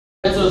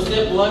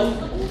step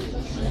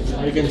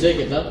one, you can take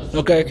it now.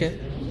 Okay.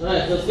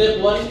 Alright, so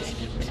step one,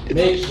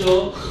 make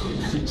sure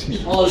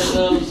all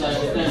terms are in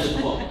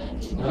standard form.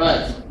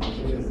 Alright,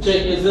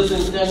 check, is this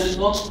in standard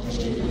form?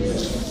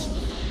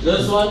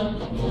 This one?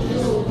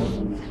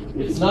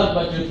 It's not,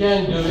 but you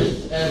can do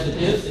it as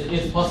it is. It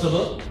is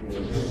possible.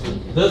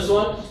 This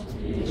one?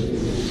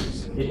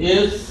 It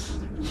is.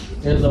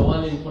 There's the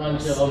one in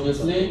front here,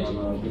 obviously.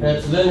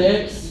 That's ln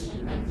x.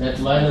 That's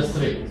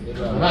 -3.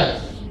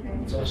 Alright.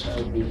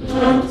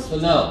 So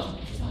now,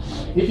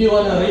 if you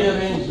want to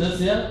rearrange this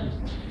here,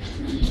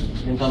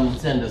 you can come and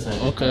send this.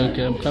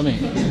 Okay, I'm coming.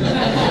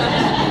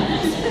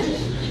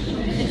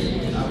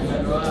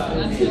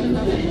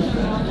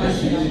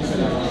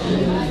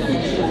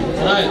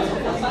 Right.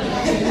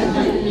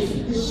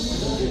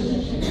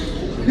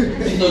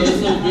 So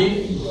this will be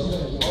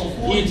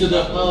e to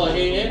the power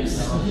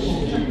ax.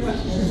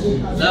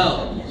 Now,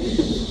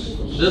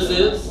 this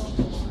is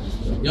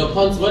your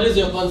constant. What is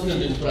your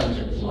constant in front?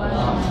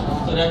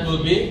 So that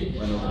will be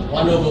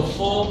 1 over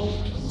 4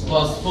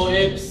 cos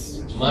 4x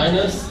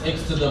minus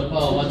x to the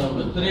power 1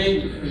 over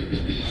 3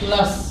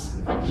 plus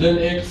ln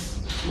x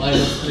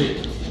minus 3.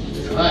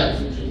 Right.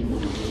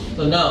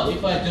 So now,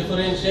 if I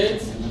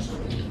differentiate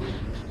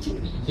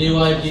dy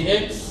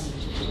dx,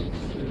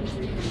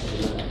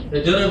 the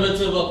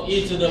derivative of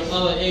e to the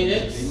power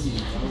ax,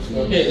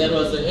 okay, that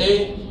was the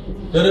a.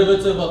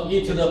 Derivative of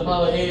e to the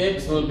power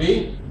ax will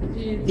be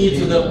e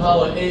to the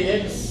power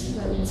ax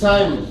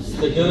times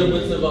the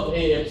derivative of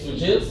ax,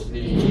 which is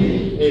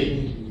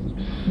a.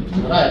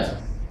 Right.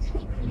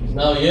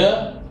 Now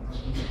here,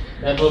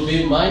 that will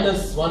be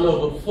minus 1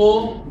 over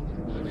 4.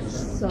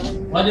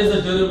 What is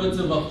the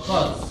derivative of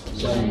cos?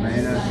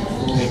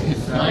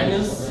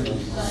 Minus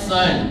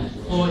sine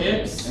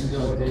 4x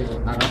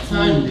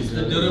times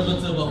the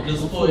derivative of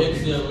this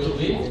 4x here will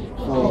be.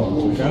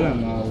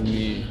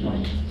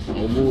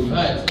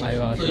 Right.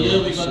 So here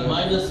we got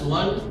minus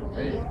 1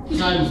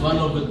 times 1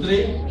 over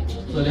 3.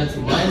 So that's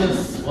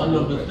minus 1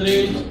 over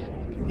 3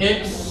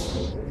 x.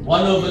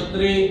 1 over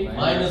 3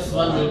 minus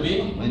 1 will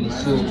be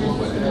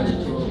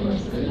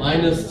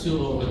minus 2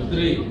 over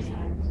 3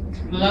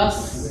 plus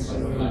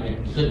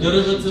the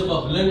derivative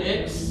of ln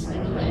x,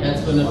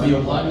 that's going to be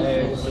 1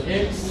 over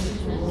x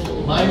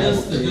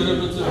minus the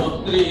derivative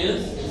of 3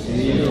 is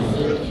 0.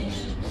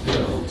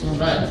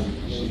 Right.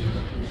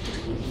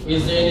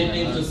 Is there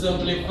anything to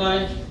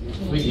simplify?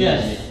 We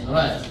can.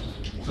 Right.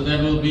 So that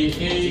will be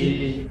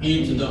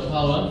e to the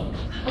power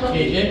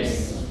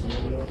ax.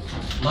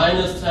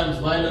 Minus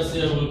times minus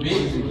here will be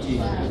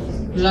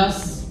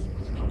plus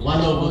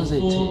 1 over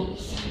 4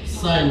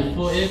 sine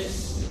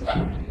 4x.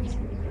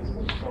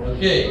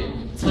 Okay,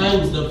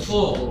 times the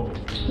 4.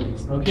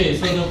 Okay,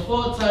 so the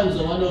 4 times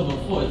the 1 over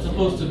 4, it's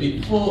supposed to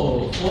be 4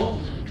 over 4.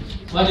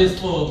 What is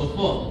 4 over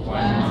 4?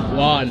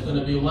 1. It's going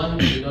to be 1,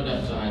 you don't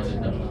have to write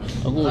it down.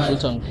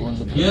 Right.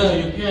 Here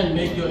you can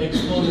make your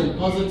exponent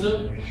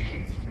positive.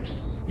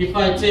 If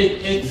I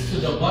take x to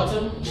the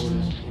bottom,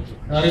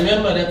 now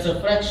remember that's a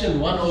fraction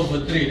 1 over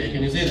 3 there.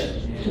 Can you see that?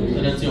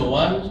 So that's your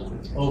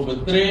 1 over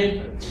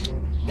 3.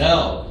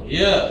 Now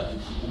here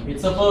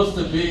it's supposed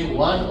to be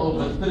 1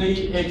 over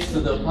 3 x to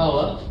the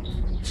power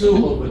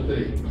 2 over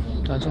 3.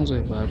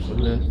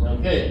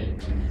 Okay.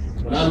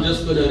 But I'm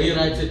just going to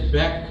rewrite it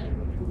back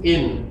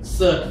in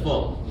surd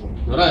form.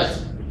 Alright.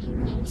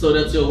 So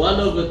that's your 1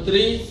 over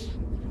 3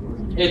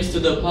 x to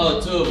the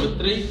power 2 over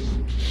 3,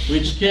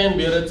 which can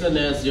be written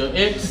as your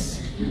x.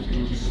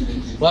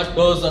 What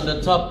goes on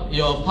the top?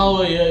 Your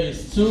power here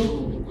is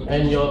 2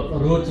 and your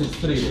root is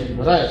 3.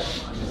 Right.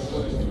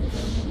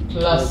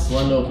 Plus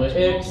 1 over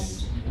x.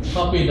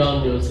 Copy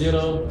down your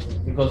 0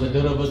 because the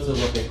derivative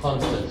of a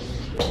constant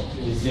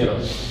is 0.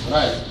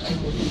 Right.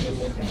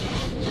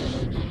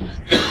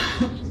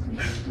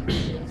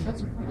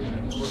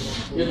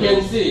 You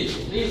can see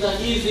these are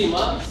easy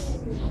marks.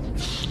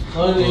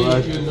 Only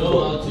if you know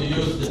how to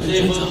use the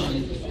table,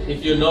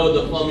 if you know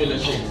the formula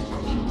sheet.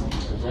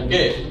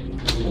 Okay.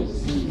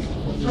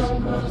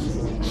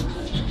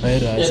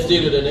 Let's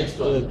deal with the next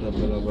one.